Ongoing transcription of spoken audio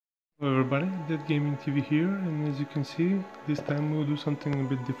Hello everybody, Dead Gaming TV here, and as you can see, this time we'll do something a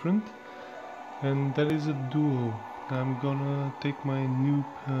bit different, and that is a duel. I'm gonna take my noob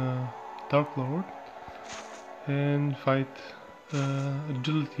Dark Lord and fight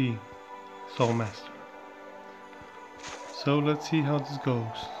Agility Soul Master. So let's see how this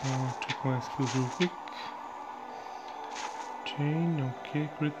goes. I'll check my skills real quick. Chain, okay,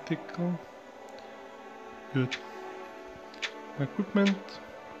 critical. Good. Equipment.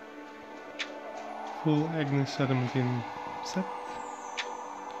 Full Agnes Adamantine set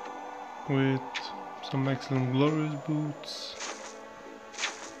with some excellent glorious boots,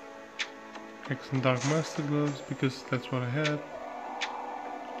 excellent Dark Master gloves because that's what I had,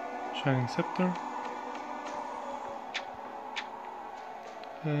 Shining Scepter,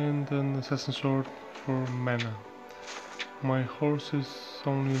 and an Assassin Sword for mana. My horse is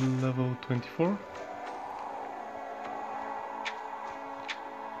only level 24,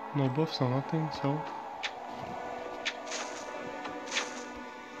 no buffs, no nothing, so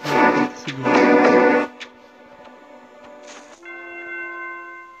let's go.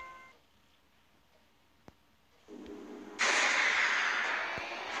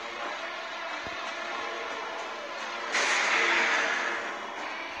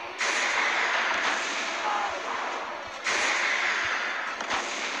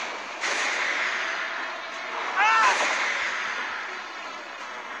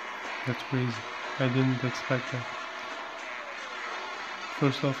 That's crazy. I didn't expect that.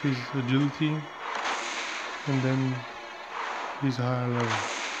 First off is agility, and then he's higher level.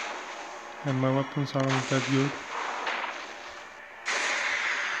 And my weapons aren't that good.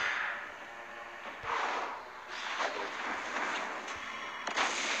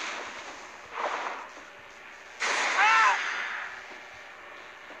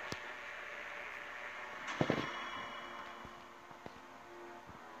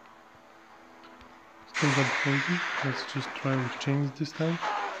 Still got poison. Let's just try to change this time.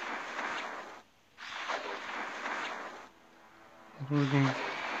 Not working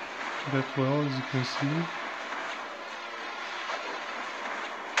that well, as you can see.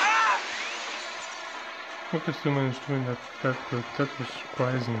 Okay, still managed to win that good. That was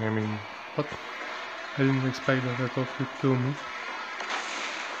surprising. I mean, what? I didn't expect that. I thought he'd kill me.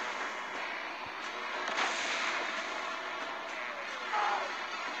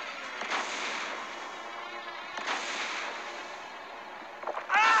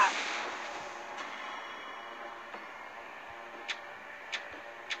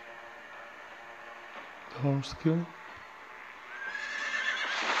 The horse kill.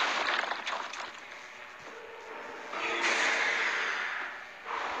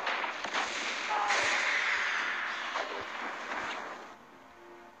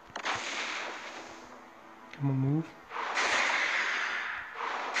 Come on, move.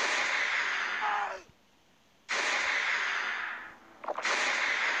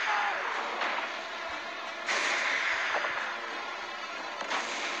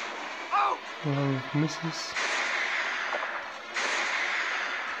 A lot of misses.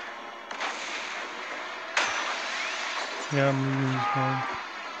 Yeah, I'm moving this one.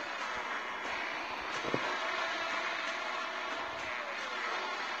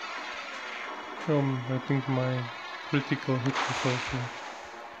 I think my critical hit was also.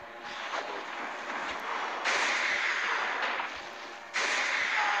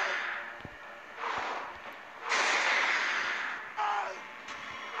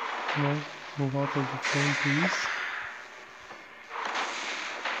 No, move out of the frame, please.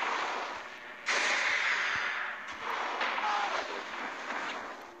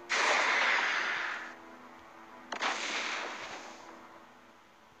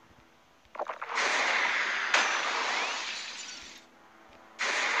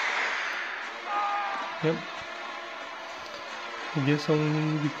 Yep. I guess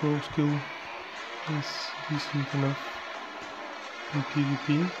only the crow skill is decent enough in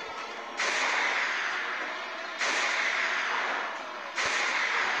PvP.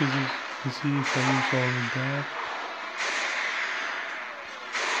 Because you can see if I use only that.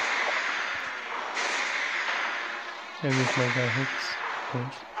 And if my guy hits, of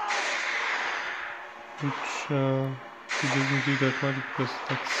course. Which it doesn't do that much because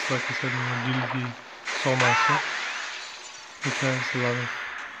that's, like I said, an agility Soul Master, which has a lot of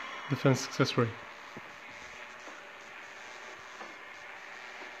defense success rate.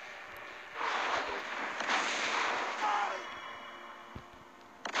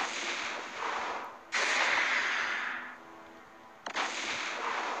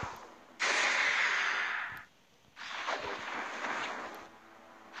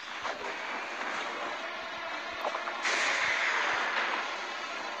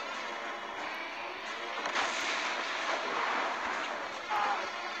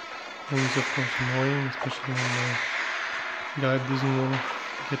 And it's of course annoying, especially when the guy doesn't want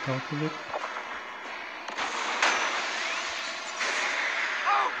to get out of it.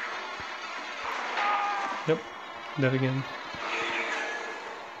 Yep, that again.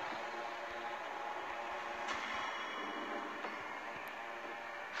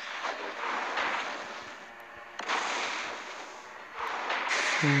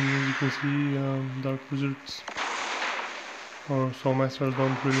 And as you can see, Dark Wizards or Soul Masters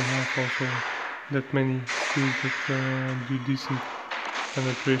don't really have also that many skills that do decent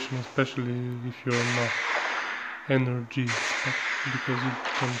penetration, especially if you're not energy spec, because you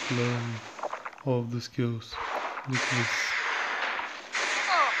can't learn all of the skills with this.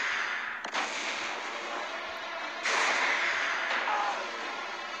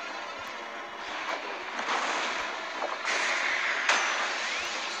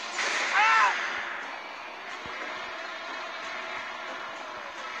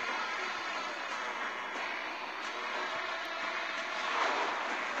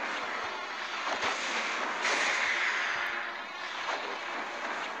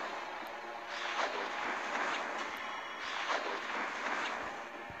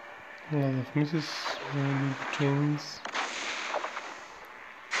 A lot of misses with the chains.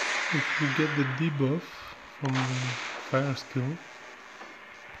 If you get the debuff from the fire skill,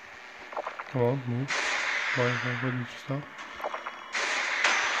 come on, move. Why did you stop?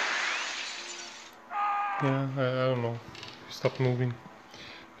 Yeah, I don't know. Stop moving.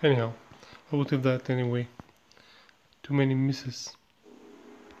 Anyhow, I would have that anyway. Too many misses.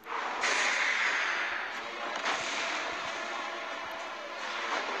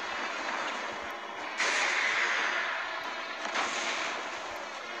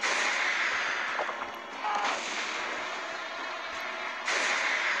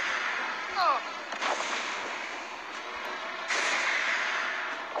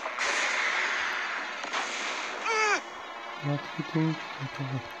 Not hitting at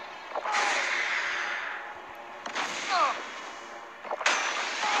all.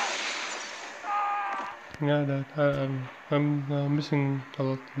 Yeah, that I'm missing a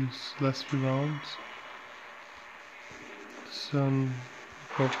lot these last few rounds. It's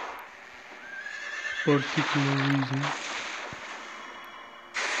no particular reason.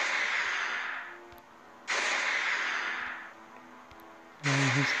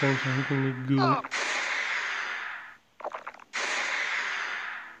 And his times are hitting me good.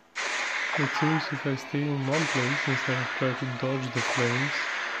 It seems if I stay in one place instead of try to dodge the flames,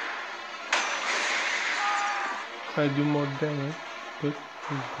 I do more damage, but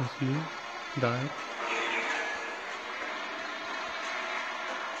as you can see, died.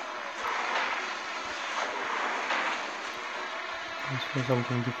 Let's try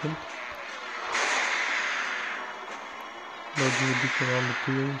something different. Dodge a bit around the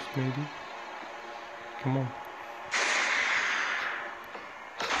pillars, maybe. Come on.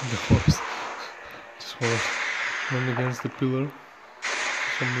 The horse just wanna run against the pillar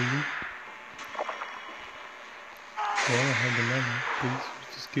for some reason. Well, I have the mana, please use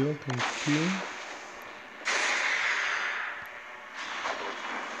the skill, thank you.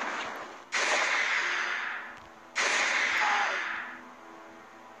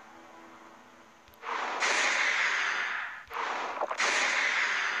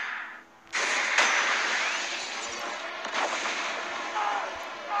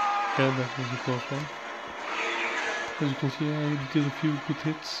 Yeah, that was a close one. As you can see, I did a few good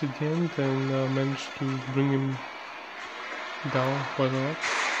hits at the end and managed to bring him down quite a lot.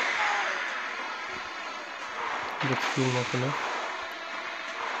 That's still not enough.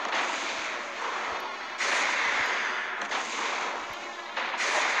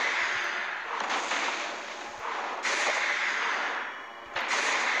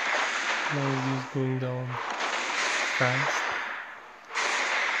 Now he's going down fast.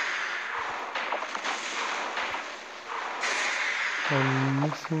 I'm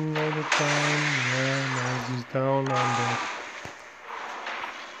missing all the time. Yeah, now he's down and dead.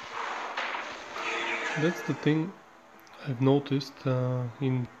 That's the thing I've noticed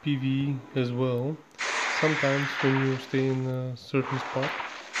in PvE as well. Sometimes when you stay in a certain spot,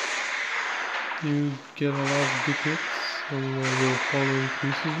 you get a lot of good hits and your opponent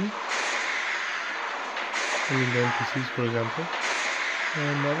misses you. I mean the NPCs, for example.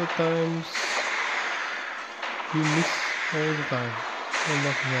 And other times you miss all the time and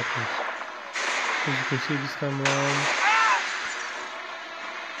nothing happens. As you can see this time around,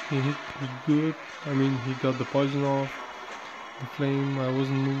 he hit pretty good. I mean, he got the poison off, the flame, I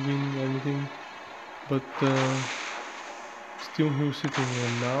wasn't moving anything, but still he was sitting there.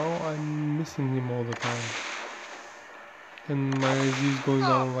 Now I'm missing him all the time. and my IZ is going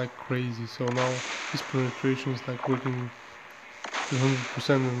down like crazy. So now his penetration is like working 100%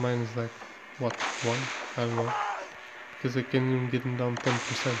 and mine is like, what, 1? I don't know. Because I can't even get him down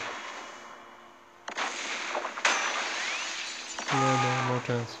 10%. Yeah, no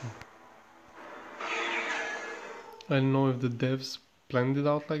chance here. I don't know if the devs planned it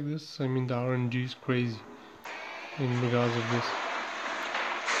out like this. I mean, the RNG is crazy in regards of this.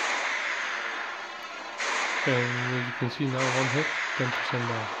 And as you can see now, one hit, 10%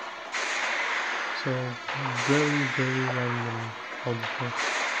 down. So very random how this works.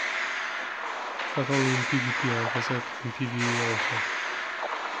 Not only in PvP, like I said, in PvE also.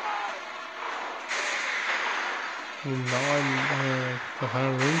 And now I'm a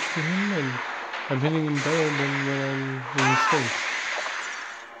higher range to him, and I'm hitting him better than when I'm in his face.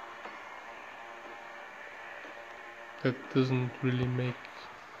 That doesn't really make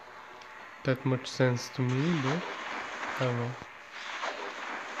that much sense to me, but I don't know.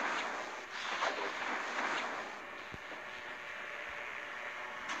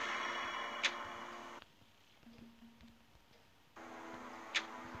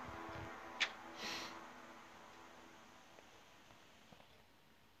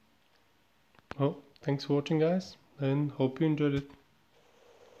 Well, thanks for watching, guys, and hope you enjoyed it.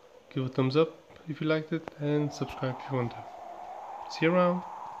 Give a thumbs up if you liked it, and subscribe if you want to. See you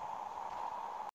around.